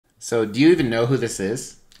So, do you even know who this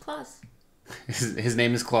is? Claus. His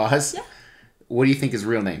name is Claus? Yeah. What do you think his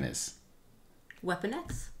real name is? Weapon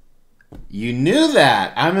X. You knew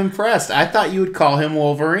that. I'm impressed. I thought you would call him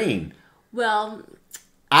Wolverine. Well,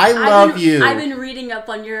 I love you. I've been reading up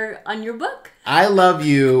on your book. I love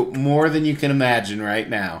you more than you can imagine right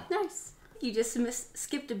now. Nice. You just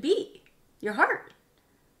skipped a beat. Your heart.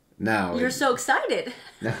 No. You're so excited.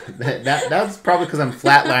 No, that's probably because I'm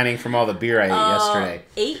flatlining from all the beer I ate yesterday.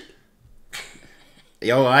 8?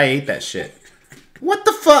 Yo, I ate that shit. What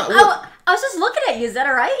the fuck? I was just looking at you. Is that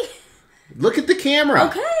all right? Look at the camera.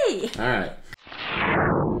 Okay. All right.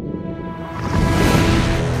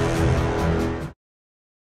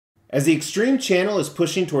 As the Extreme channel is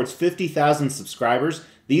pushing towards 50,000 subscribers,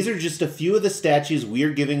 these are just a few of the statues we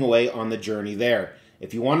are giving away on the journey there.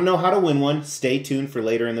 If you want to know how to win one, stay tuned for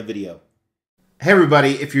later in the video. Hey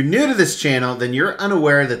everybody, if you're new to this channel, then you're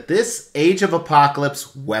unaware that this Age of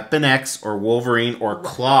Apocalypse Weapon X or Wolverine or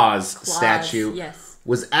Claus statue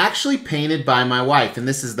was actually painted by my wife, and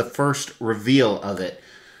this is the first reveal of it.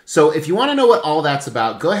 So if you want to know what all that's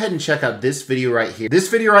about, go ahead and check out this video right here. This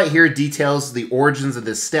video right here details the origins of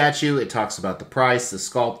this statue. It talks about the price, the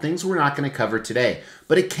sculpt, things we're not going to cover today.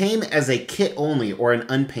 But it came as a kit only or an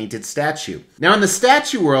unpainted statue. Now in the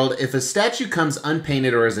statue world, if a statue comes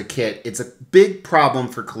unpainted or as a kit, it's a big problem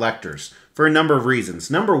for collectors for a number of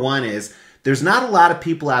reasons. Number one is there's not a lot of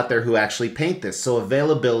people out there who actually paint this, so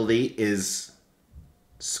availability is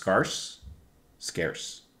scarce. It's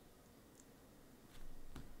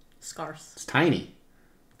tiny.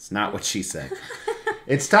 It's not what she said.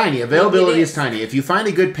 It's tiny. Availability is tiny. If you find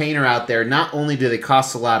a good painter out there, not only do they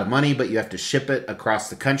cost a lot of money, but you have to ship it across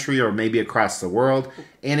the country or maybe across the world.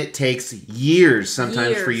 And it takes years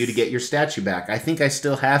sometimes for you to get your statue back. I think I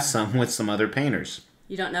still have some with some other painters.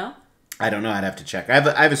 You don't know? I don't know. I'd have to check. I have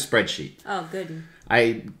a spreadsheet. Oh, good.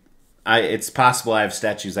 It's possible I have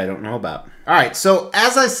statues I don't know about. All right, so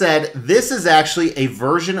as I said, this is actually a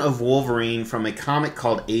version of Wolverine from a comic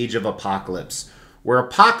called Age of Apocalypse, where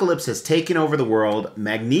Apocalypse has taken over the world.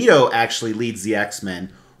 Magneto actually leads the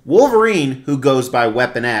X-Men. Wolverine, who goes by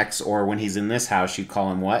Weapon X, or when he's in this house, you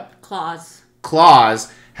call him what? Claus.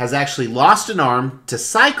 Claus has actually lost an arm to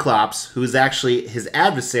Cyclops, who's actually his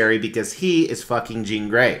adversary because he is fucking Jean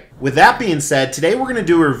Grey. With that being said, today we're going to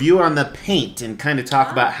do a review on the paint and kind of talk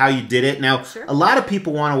about how you did it. Now, a lot of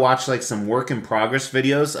people want to watch like some work in progress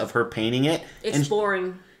videos of her painting it. It's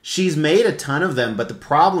boring. She's made a ton of them, but the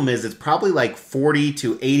problem is it's probably like 40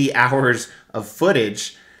 to 80 hours of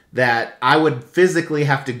footage that I would physically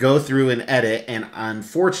have to go through and edit, and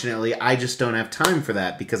unfortunately, I just don't have time for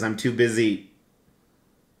that because I'm too busy.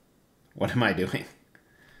 What am I doing?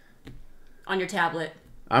 On your tablet.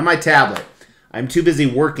 On my tablet. I'm too busy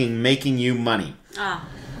working, making you money. Ah.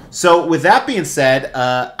 So with that being said,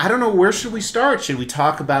 I don't know, where should we start? Should we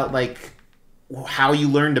talk about like how you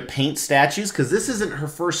learn to paint statues? Because this isn't her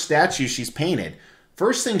first statue she's painted.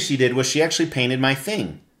 First thing she did was she actually painted my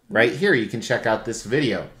thing. Right here, you can check out this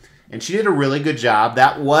video. And she did a really good job.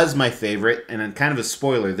 That was my favorite, and kind of a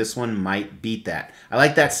spoiler, this one might beat that. I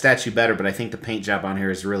like that statue better, but I think the paint job on here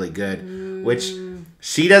is really good. Which,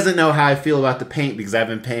 she doesn't know how I feel about the paint because I've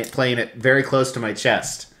been playing it very close to my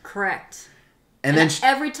chest. Correct. And then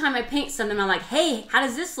every time I paint something, I'm like, hey, how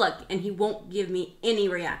does this look? And he won't give me any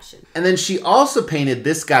reaction. And then she also painted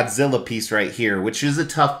this Godzilla piece right here, which is a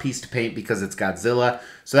tough piece to paint because it's Godzilla.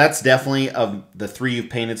 So that's definitely, of the three you've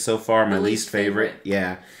painted so far, my least favorite.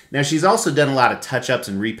 Yeah. Now, she's also done a lot of touch-ups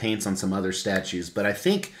and repaints on some other statues. But I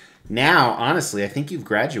think now, honestly, I think you've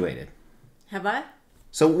graduated. Have I?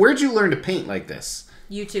 So where'd you learn to paint like this?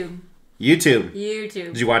 YouTube. YouTube? YouTube.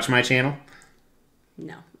 Did you watch my channel?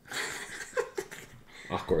 No.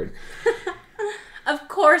 Awkward. Of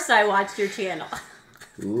course I watched your channel.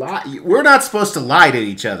 We're not supposed to lie to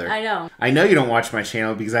each other. I know. I know you don't watch my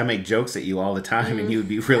channel because I make jokes at you all the time, and you would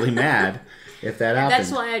be really mad if that happened.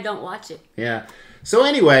 That's why I don't watch it. Yeah. So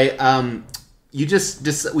anyway,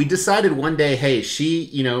 we decided one day, hey, she,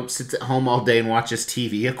 sits at home all day and watches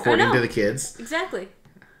TV, according to the kids. Exactly.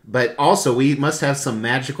 But also, we must have some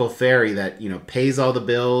magical fairy that, pays all the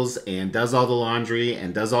bills and does all the laundry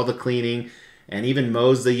and does all the cleaning and even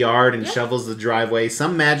mows the yard and shovels the driveway.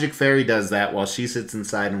 Some magic fairy does that while she sits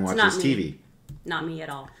inside and watches TV. Not me at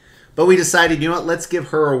all. But we decided, let's give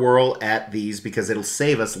her a whirl at these because it'll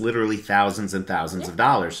save us literally thousands and thousands of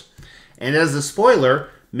dollars. And as a spoiler,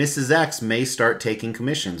 Mrs. X may start taking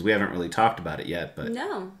commissions. We haven't really talked about it yet, but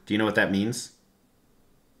no. Do you know what that means?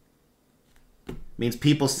 It means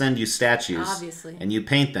people send you statues. Obviously. And you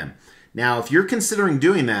paint them. Now, if you're considering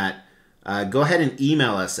doing that, Go ahead and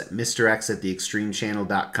email us at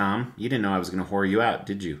mrx@theextremechannel.com. You didn't know I was going to whore you out,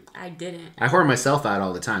 did you? I didn't. I whore myself out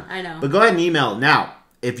all the time. I know. But go ahead and email. Now,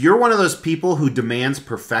 if you're one of those people who demands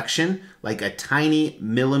perfection, like a tiny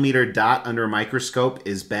millimeter dot under a microscope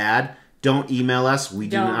is bad, don't email us. We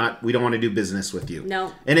don't want to do business with you.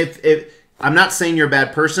 No. And if I'm not saying you're a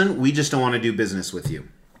bad person, we just don't want to do business with you.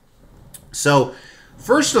 So,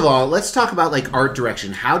 first of all, let's talk about like art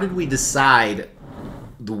direction. How did we decide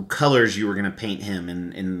the colors you were going to paint him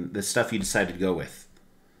and the stuff you decided to go with?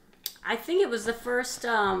 I think it was the first,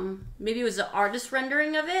 maybe it was the artist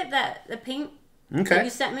rendering of it, the paint Okay. that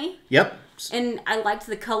you sent me. Yep. And I liked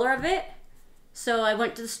the color of it. So I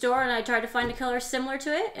went to the store and I tried to find a color similar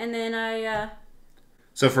to it. And then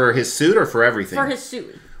So for his suit or for everything? For his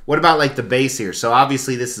suit. What about like the base here? So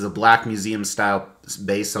obviously this is a black museum style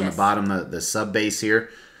base on Yes. the bottom, the sub base here.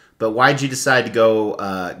 But why'd you decide to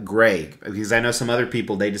go gray? Because I know some other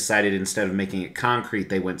people, they decided instead of making it concrete,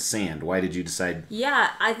 they went sand. Why did you decide? Yeah,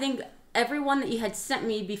 I think every one that you had sent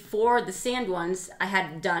me before the sand ones, I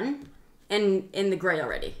had done in the gray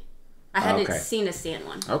already. I hadn't seen a sand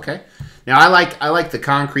one. Okay. Now I like the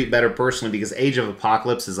concrete better personally because Age of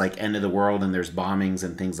Apocalypse is like end of the world and there's bombings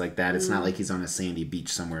and things like that. It's not like he's on a sandy beach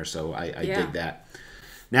somewhere, so I dig that.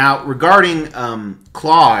 Now, regarding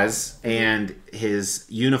Claus and his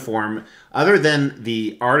uniform, other than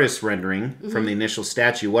the artist rendering from the initial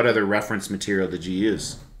statue, what other reference material did you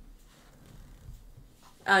use?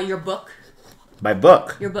 Your book. By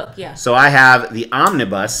book. Your book, yeah. So I have the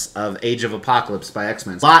omnibus of Age of Apocalypse by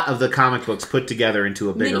X-Men. A lot of the comic books put together into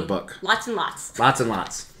a bigger book. Lots and lots. Lots and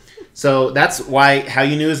lots. So that's how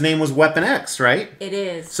you knew his name was Weapon X, right? It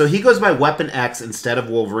is. So he goes by Weapon X instead of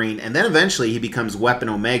Wolverine, and then eventually he becomes Weapon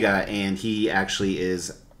Omega, and he actually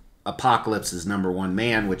is Apocalypse's #1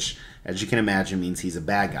 man, which, as you can imagine, means he's a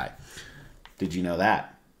bad guy. Did you know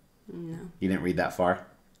that? No. You didn't read that far?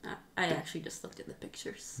 I actually just looked at the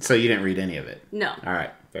pictures. So you didn't read any of it? No. All right,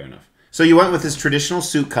 fair enough. So you went with his traditional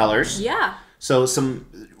suit colors. Yeah. So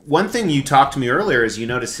one thing you talked to me earlier is you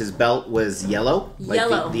noticed his belt was yellow.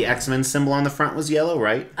 Yellow. Like the X-Men symbol on the front was yellow,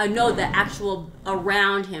 right? No, the actual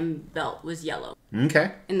around him belt was yellow.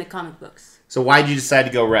 Okay. In the comic books. So why did you decide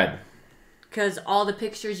to go red? Because all the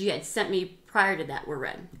pictures you had sent me prior to that were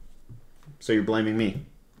red. So you're blaming me?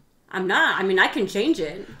 I'm not. I mean, I can change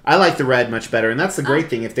it. I like the red much better, and that's the great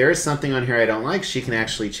thing. If there is something on here I don't like, she can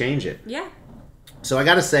actually change it. Yeah. So I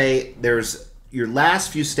gotta say, there's your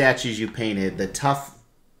last few statues you painted, the tough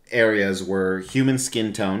areas were human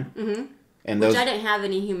skin tone. Mm-hmm. And Which I didn't have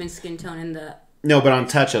any human skin tone in the... No, but on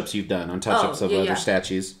touch-ups you've done. On touch-ups of other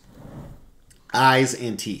statues. Eyes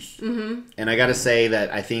and teeth. Mm-hmm. And I gotta say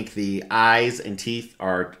that I think the eyes and teeth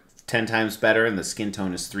are 10 times better, and the skin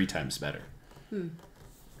tone is 3 times better.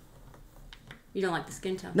 You don't like the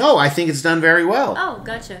skin tone? No, I think it's done very well. Oh,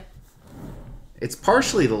 gotcha. It's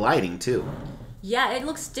partially the lighting, too. Yeah, it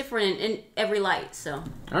looks different in every light, so...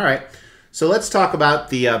 All right. So let's talk about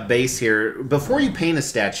the base here. Before you paint a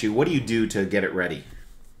statue, what do you do to get it ready?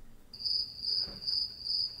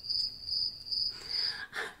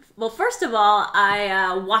 Well, first of all,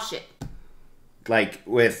 I wash it. Like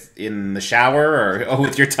in the shower or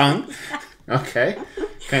with your tongue? Okay.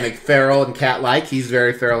 Kind of feral and cat-like. He's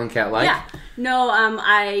very feral and cat-like. Yeah. No,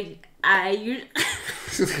 I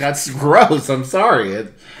That's gross. I'm sorry.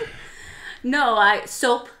 No, I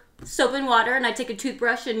soap and water, and I take a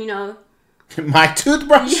toothbrush and, My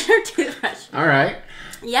toothbrush? your toothbrush. All right.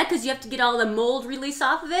 Yeah, because you have to get all the mold release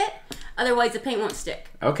off of it. Otherwise, the paint won't stick.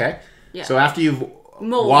 Okay. Yeah. So after you've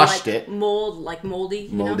Mold, washed like it. Mold, like moldy.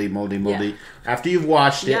 Moldy. Yeah. After you've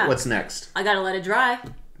washed it, Yeah. what's next? I gotta let it dry.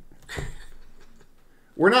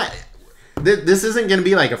 We're not... This isn't going to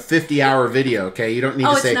be like a 50-hour video, okay? You don't need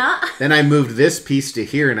to say... it's not? Then I moved this piece to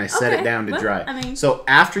here and I set it Okay, down to well, dry. I mean- So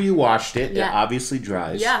after you washed it, Yeah. it obviously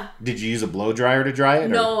dries. Yeah. Did you use a blow dryer to dry it?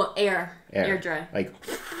 No, air. Air dry. Like...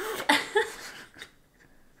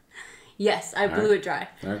 Yes, I blew it dry.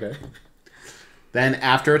 Okay. Then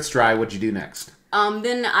after it's dry, what'd you do next?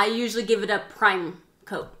 Then I usually give it a prime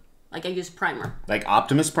coat. Like I use primer. Like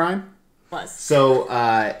Optimus Prime? Was. So,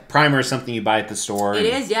 primer is something you buy at the store. It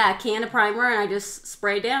is, yeah. A can of primer, and I just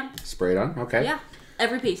spray it down. Spray it on? Okay. Yeah,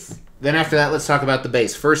 every piece. Then after that, let's talk about the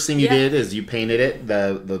base. First thing you Yeah. did is you painted it,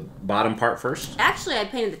 the bottom part first? Actually, I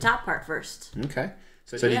painted the top part first. Okay.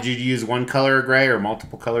 So Yeah. did you use one color of gray or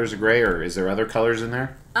multiple colors of gray, or is there other colors in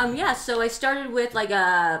there? Yeah, so I started with like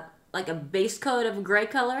a base coat of a gray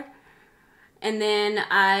color. And then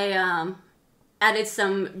I added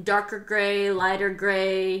some darker gray, lighter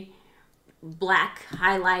gray, black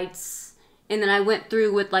highlights. And then I went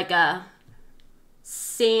through with like a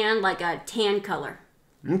sand, like a tan color.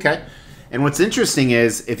 Okay. And what's interesting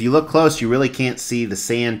is, if you look close, you really can't see the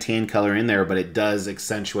sand tan color in there, but it does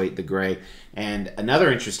accentuate the gray. And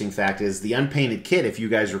another interesting fact is the unpainted kit, if you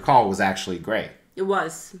guys recall, was actually gray. It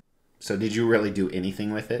was. So did you really do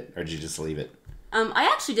anything with it, or did you just leave it? I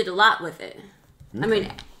actually did a lot with it. Okay.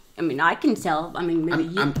 I mean, I can tell. I mean,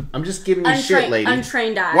 maybe I'm just giving you shit, lady.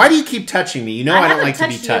 Untrained eye. Why do you keep touching me? You know I don't like to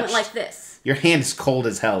be touched. You like this. Your hand is cold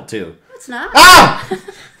as hell, too. It's not. Ah!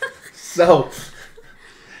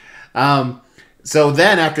 So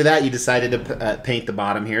then after that, you decided to paint the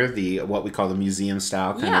bottom here, the what we call the museum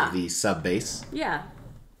style, kind of the sub base. Yeah,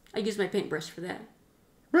 I used my paintbrush for that.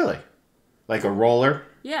 Really, like a roller?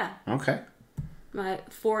 Yeah. Okay. My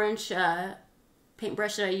 4-inch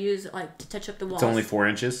paintbrush that I use like to touch up the walls. It's only 4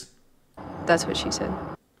 inches. That's what she said.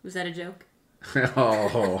 Was that a joke?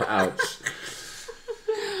 Oh, ouch.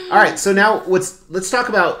 All right, so now let's talk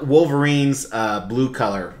about Wolverine's blue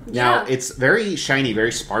color. Now, it's very shiny,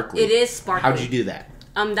 very sparkly. It is sparkly. How'd you do that?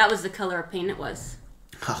 That was the color of paint it was.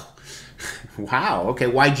 Oh, wow. Okay,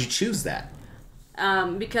 why'd you choose that?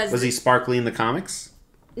 Because... Was he sparkly in the comics?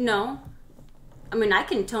 No. I mean, I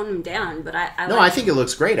can tone him down, but I think it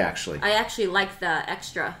looks great, actually. I actually like the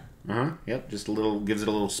extra. Yep, just a little, gives it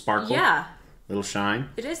a little sparkle. Yeah. Little shine.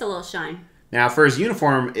 It is a little shine. Now, for his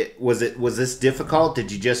uniform, was this difficult?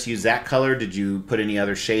 Did you just use that color? Did you put any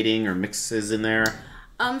other shading or mixes in there?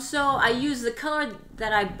 So I used the color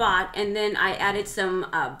that I bought, and then I added some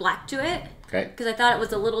black to it. Okay. Because I thought it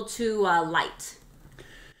was a little too light.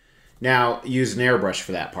 Now, you used an airbrush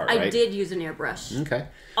for that part, right? I did use an airbrush. Okay.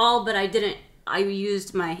 But I didn't. I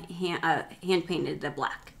used my hand painted the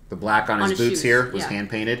black. The black on his boots here was hand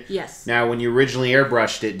painted? Yes. Now, when you originally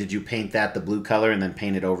airbrushed it, did you paint that the blue color and then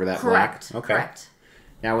paint it over that black? Okay. Correct.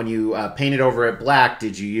 Now, when you painted over it black,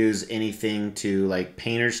 did you use anything to, like,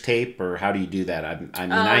 painter's tape, or how do you do that? I mean,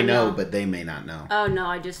 I know, but they may not know. Oh, no,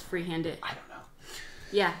 I just freehand it. I don't know.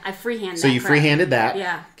 Yeah, I freehand So you freehanded that?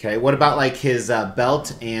 Yeah. Okay, what about, like, his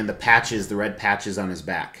belt and the patches, the red patches on his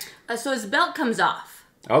back? So his belt comes off.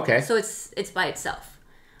 Okay. So it's by itself.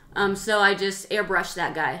 So I just airbrushed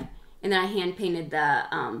that guy, and then I hand painted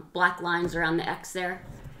the black lines around the X there.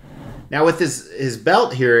 Now with his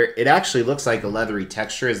belt here, it actually looks like a leathery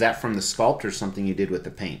texture. Is that from the sculpt or something you did with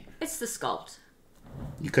the paint? It's the sculpt.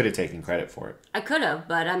 You could have taken credit for it. I could have,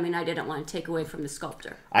 but I mean, I didn't want to take away from the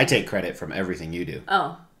sculptor. I take credit from everything you do.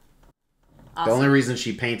 Oh. Awesome. The only reason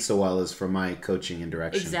she paints so well is from my coaching and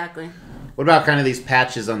direction. Exactly. What about kind of these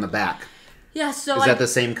patches on the back? Yeah, so Is that the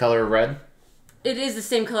same color of red? It is the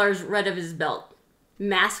same color as red of his belt.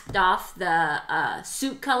 Masked off the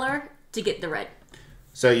suit color to get the red.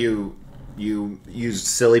 So you used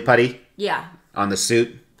silly putty? Yeah. On the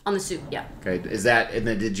suit? On the suit, yeah. Okay, and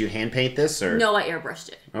then did you hand paint this, or? No, I airbrushed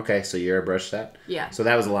it. Okay, so you airbrushed that? Yeah. So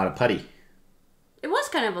that was a lot of putty. It was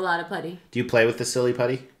kind of a lot of putty. Do you play with the silly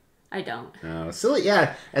putty? I don't. No, silly,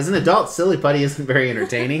 yeah. As an adult, silly putty isn't very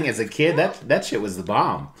entertaining. As a kid, that shit was the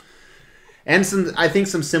bomb. And I think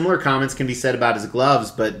some similar comments can be said about his gloves,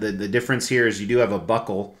 but the difference here is you do have a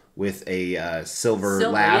buckle with a silver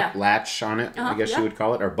latch on it, I guess you would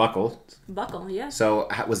call it, or buckle. Buckle, yeah. So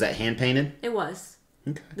was that hand painted? It was.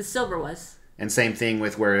 Okay. The silver was. And same thing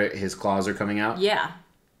with where his claws are coming out? Yeah.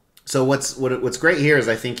 So what's great here is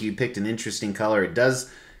I think you picked an interesting color. It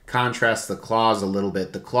does contrast the claws a little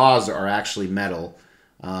bit. The claws are actually metal,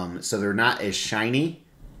 so they're not as shiny,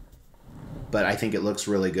 but I think it looks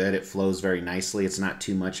really good. It flows very nicely. It's not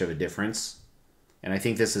too much of a difference. And I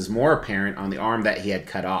think this is more apparent on the arm that he had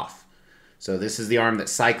cut off. So this is the arm that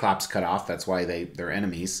Cyclops cut off. That's why they're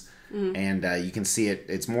enemies. Mm-hmm. And you can see it.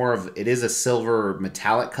 It is a silver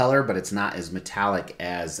metallic color, but it's not as metallic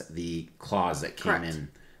as the claws that came in.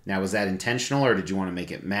 Now, was that intentional, or did you want to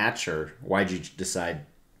make it match, or why did you decide?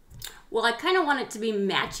 Well, I kind of want it to be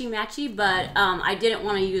matchy-matchy, but I didn't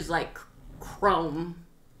want to use, like, chrome.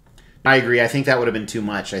 I agree. I think that would have been too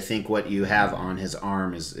much. I think what you have on his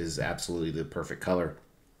arm is absolutely the perfect color.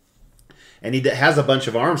 And he has a bunch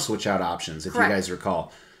of arm switch-out options, if you guys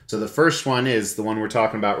recall. So the first one is the one we're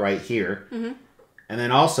talking about right here. Mm-hmm. And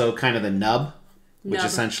then also kind of the nub, which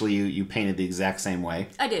essentially you painted the exact same way.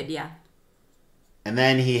 I did, yeah. And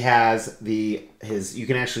then he has you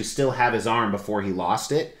can actually still have his arm before he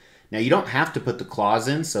lost it. Now, you don't have to put the claws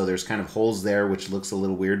in, so there's kind of holes there, which looks a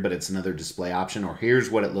little weird, but it's another display option. Or here's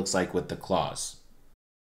what it looks like with the claws.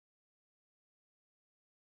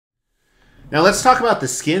 Now, let's talk about the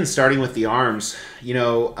skin, starting with the arms. You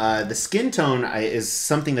know, the skin tone is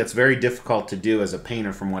something that's very difficult to do as a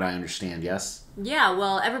painter, from what I understand, yes? Yeah,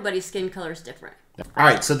 well, everybody's skin color is different. All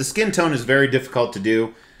right, so the skin tone is very difficult to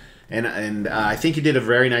do. And I think you did a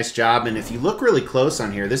very nice job. And if you look really close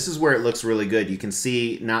on here, this is where it looks really good. You can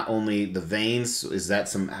see not only the veins. Is that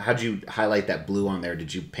some? How'd you highlight that blue on there?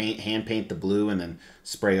 Did you hand paint the blue and then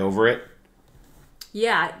spray over it?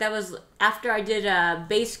 Yeah, that was after I did a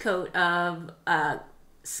base coat of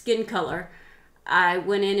skin color. I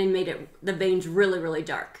went in and made the veins really, really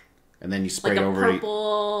dark. And then you sprayed like a over it.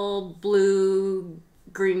 purple, blue,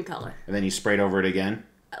 green color. And then you sprayed over it again?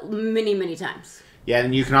 Many, many times. Yeah,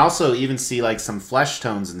 and you can also even see like some flesh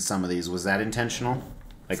tones in some of these. Was that intentional?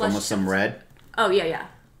 Like Flesh almost some tones. red? Oh, yeah.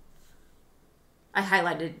 I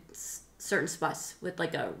highlighted certain spots with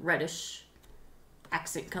like a reddish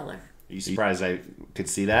accent color. Are you surprised I could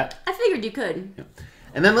see that? I figured you could. Yeah.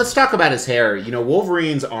 And then let's talk about his hair. You know,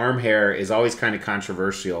 Wolverine's arm hair is always kind of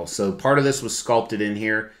controversial. So part of this was sculpted in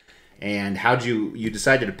here. And how'd you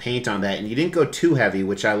decided to paint on that? And you didn't go too heavy,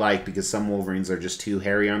 which I like because some Wolverines are just too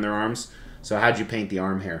hairy on their arms. So how'd you paint the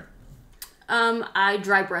arm hair? I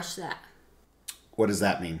dry brush that. What does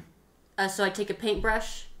that mean? So I take a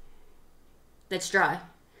paintbrush that's dry,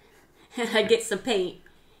 and I get some paint,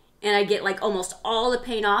 and I get like almost all the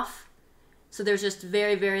paint off. So there's just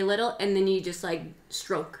very, very little, and then you just like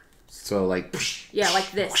stroke. So like... Yeah,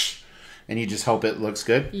 like this. And you just hope it looks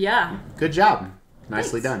good? Yeah. Good job.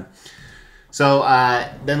 Nicely Thanks. done. So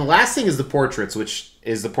then the last thing is the portraits, which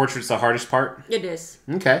is the portraits the hardest part? It is.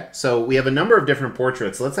 Okay. So we have a number of different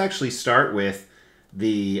portraits. Let's actually start with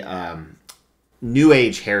the new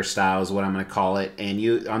age hairstyle is what I'm going to call it. And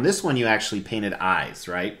you on this one, you actually painted eyes,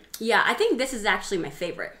 right? Yeah, I think this is actually my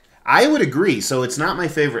favorite. I would agree. So it's not my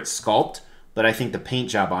favorite sculpt, but I think the paint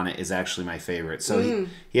job on it is actually my favorite. So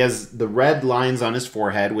he has the red lines on his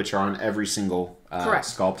forehead, which are on every single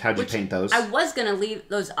sculpt. How'd you paint those? I was going to leave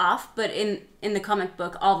those off, but in the comic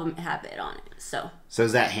book, all of them have it on it. So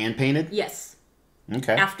is that hand painted? yes.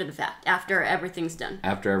 Okay. After the fact. After everything's done.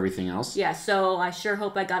 After everything else? Yeah, so I sure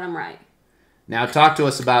hope I got them right. Now talk to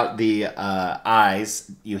us about the eyes.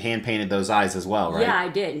 You hand painted those eyes as well, right? Yeah, I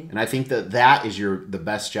did. And I think that is the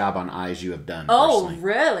best job on eyes you have done. Oh, personally.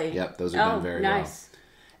 really? Yep, those are done very nice.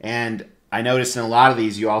 well. And I noticed in a lot of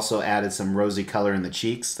these, you also added some rosy color in the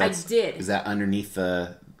cheeks. I did. Is that underneath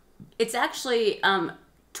the... It's actually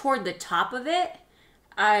toward the top of it.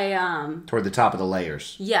 Toward the top of the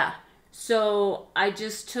layers. Yeah. So I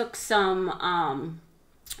just took some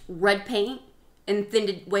red paint and thinned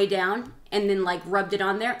it way down and then like rubbed it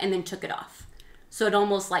on there and then took it off. So it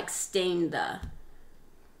almost like stained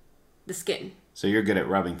the skin. So you're good at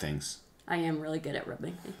rubbing things. I am really good at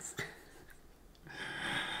rubbing things.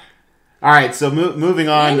 All right, so moving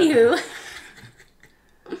on. Anywho.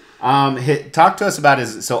 Talk to us about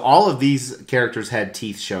so all of these characters had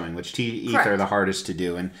teeth showing, which teeth Correct. are the hardest to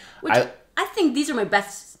do. And I think these are my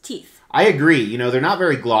best teeth. I agree. You know, they're not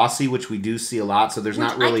very glossy, which we do see a lot, so there's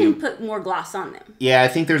not really... I can put more gloss on them. Yeah, I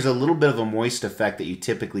think there's a little bit of a moist effect that you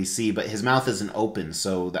typically see, but his mouth isn't open,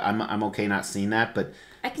 so I'm okay not seeing that, but...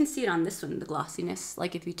 I can see it on this one, the glossiness.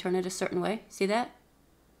 Like if you turn it a certain way. See that?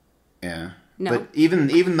 Yeah. No. But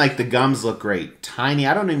even like the gums look great. Tiny.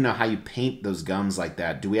 I don't even know how you paint those gums like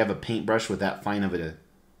that. Do we have a paintbrush with that fine of a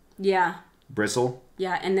Yeah. bristle?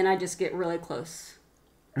 Yeah, and then I just get really close.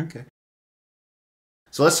 Okay.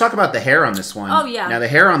 So let's talk about the hair on this one. Oh, yeah. Now, the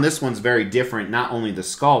hair on this one's very different. Not only the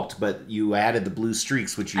sculpt, but you added the blue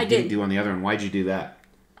streaks, which you didn't do on the other one. Why'd you do that?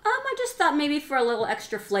 I just thought maybe for a little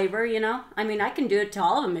extra flavor, you know? I mean, I can do it to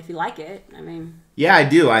all of them if you like it. I mean... Yeah, I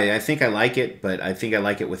do. I think I like it, but I think I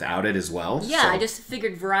like it without it as well. Yeah, so. I just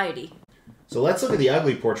figured variety. So let's look at the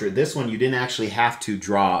ugly portrait. This one, you didn't actually have to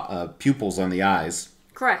draw pupils on the eyes.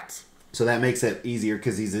 Correct. So that makes it easier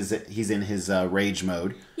because he's in his rage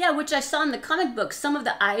mode. Yeah, which I saw in the comic book. Some of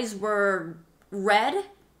the eyes were red,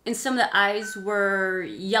 and some of the eyes were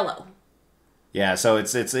yellow. Yeah, so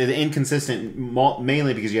it's inconsistent,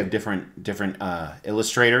 mainly because you have different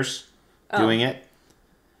illustrators doing it.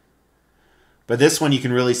 But this one, you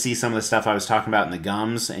can really see some of the stuff I was talking about in the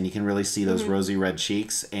gums, and you can really see those rosy red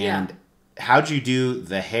cheeks. And how'd you do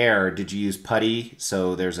the hair? Did you use putty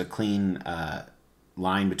so there's a clean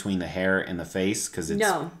line between the hair and the face? Because it's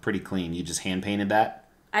pretty clean. You just hand painted that?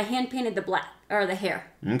 I hand painted the black or the hair.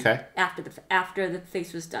 Okay. After the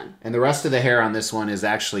face was done. And the rest of the hair on this one is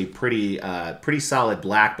actually pretty solid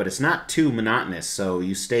black, but it's not too monotonous. So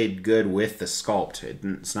you stayed good with the sculpt.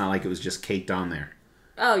 It's not like it was just caked on there.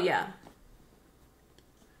 Oh yeah.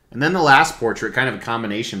 And then the last portrait, kind of a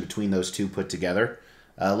combination between those two put together.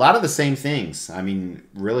 A lot of the same things. I mean,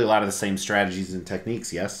 really a lot of the same strategies and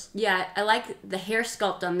techniques, yes? Yeah, I like the hair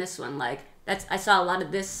sculpt on this one. Like I saw a lot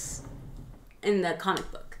of this in the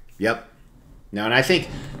comic book. Yep. No, and I think,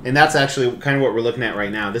 and that's actually kind of what we're looking at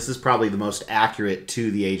right now. This is probably the most accurate to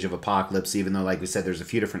the Age of Apocalypse, even though, like we said, there's a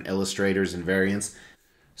few different illustrators and variants.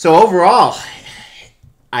 So overall,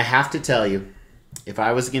 I have to tell you, if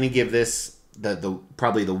I was going to give this,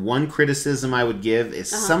 probably the one criticism I would give is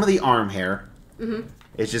some of the arm hair. Mm-hmm.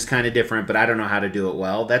 It's just kind of different, but I don't know how to do it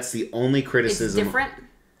well. That's the only criticism. It's different?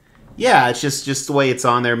 Yeah, it's just the way it's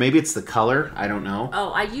on there. Maybe it's the color. I don't know.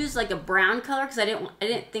 Oh, I used like a brown color because I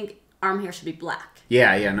didn't think arm hair should be black.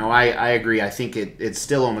 Yeah, no, I agree. I think it's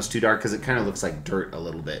still almost too dark because it kind of looks like dirt a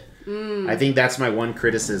little bit. I think that's my one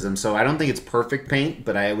criticism. So I don't think it's perfect paint,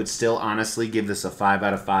 but I would still honestly give this a 5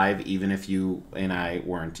 out of 5, even if you and I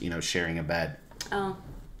weren't, sharing a bed. Oh.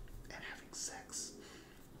 And having sex.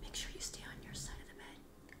 Make sure you stay on your side of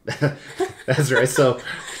the bed. That's right. So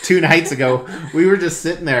 2 nights ago, we were just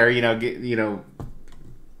sitting there,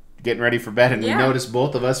 getting ready for bed, and we noticed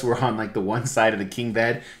both of us were on like the one side of the king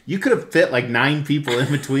bed. You could have fit like 9 people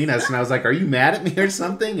in between us, and I was like, "Are you mad at me or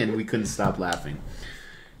something?" And we couldn't stop laughing.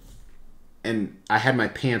 And I had my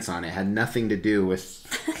pants on. It had nothing to do with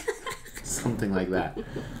something like that.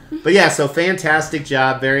 But yeah, so fantastic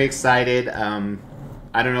job. Very excited.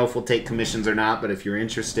 I don't know if we'll take commissions or not, but if you're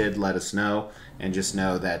interested, let us know. And just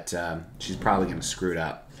know that she's probably going to screw it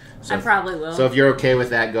up. So I probably will. So if you're okay with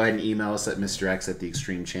that, go ahead and email us at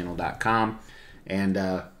mrx@theextremechannel.com.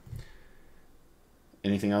 And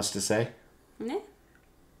anything else to say? Nah.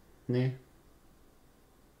 Nah.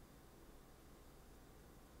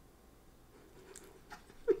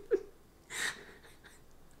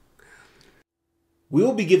 We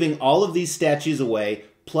will be giving all of these statues away,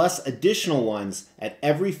 plus additional ones at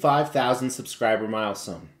every 5,000 subscriber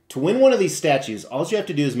milestone. To win one of these statues, all you have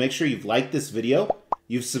to do is make sure you've liked this video,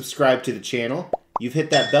 you've subscribed to the channel, you've hit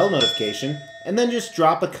that bell notification, and then just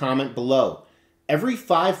drop a comment below. Every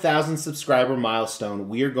 5,000 subscriber milestone,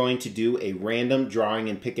 we are going to do a random drawing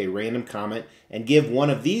and pick a random comment and give one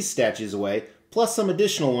of these statues away, plus some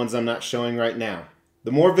additional ones I'm not showing right now.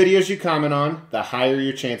 The more videos you comment on, the higher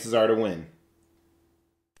your chances are to win.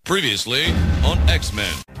 Previously on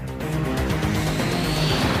X-Men.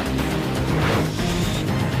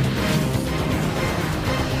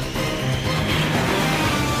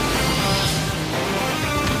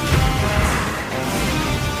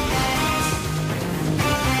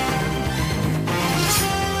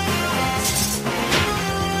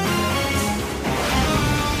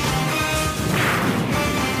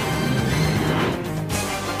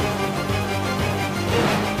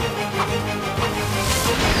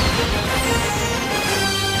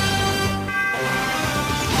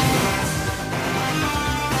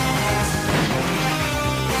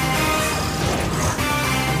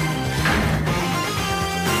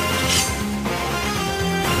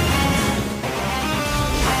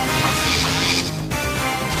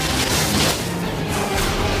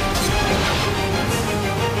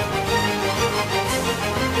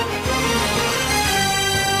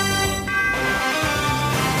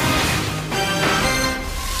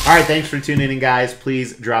 All right, thanks for tuning in, guys.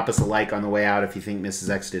 Please drop us a like on the way out if you think Mrs.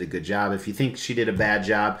 X did a good job. If you think she did a bad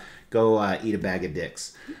job, go eat a bag of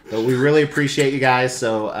dicks. But we really appreciate you guys,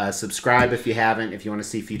 so subscribe if you haven't, if you want to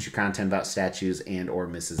see future content about statues and or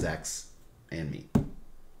Mrs. X and me.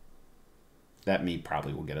 That me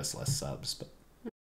probably will get us less subs, but...